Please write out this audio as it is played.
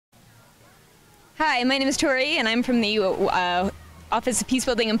Hi, my name is Tori, and I'm from the Office of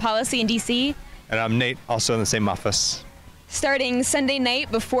Peacebuilding and Policy in D.C. And I'm Nate, also in the same office. Starting Sunday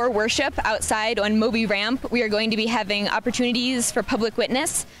night before worship outside on Moby ramp, we are going to be having opportunities for public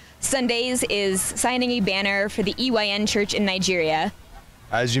witness. Sundays is signing a banner for the EYN Church in Nigeria.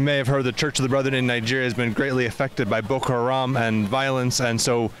 As you may have heard, the Church of the Brethren in Nigeria has been greatly affected by Boko Haram and violence, and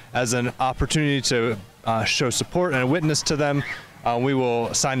so as an opportunity to show support and witness to them, we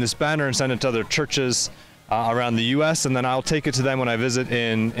will sign this banner and send it to other churches around the U.S., and then I'll take it to them when I visit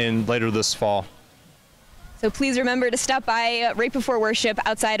in later this fall. So please remember to stop by right before worship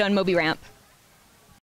outside on Moby ramp.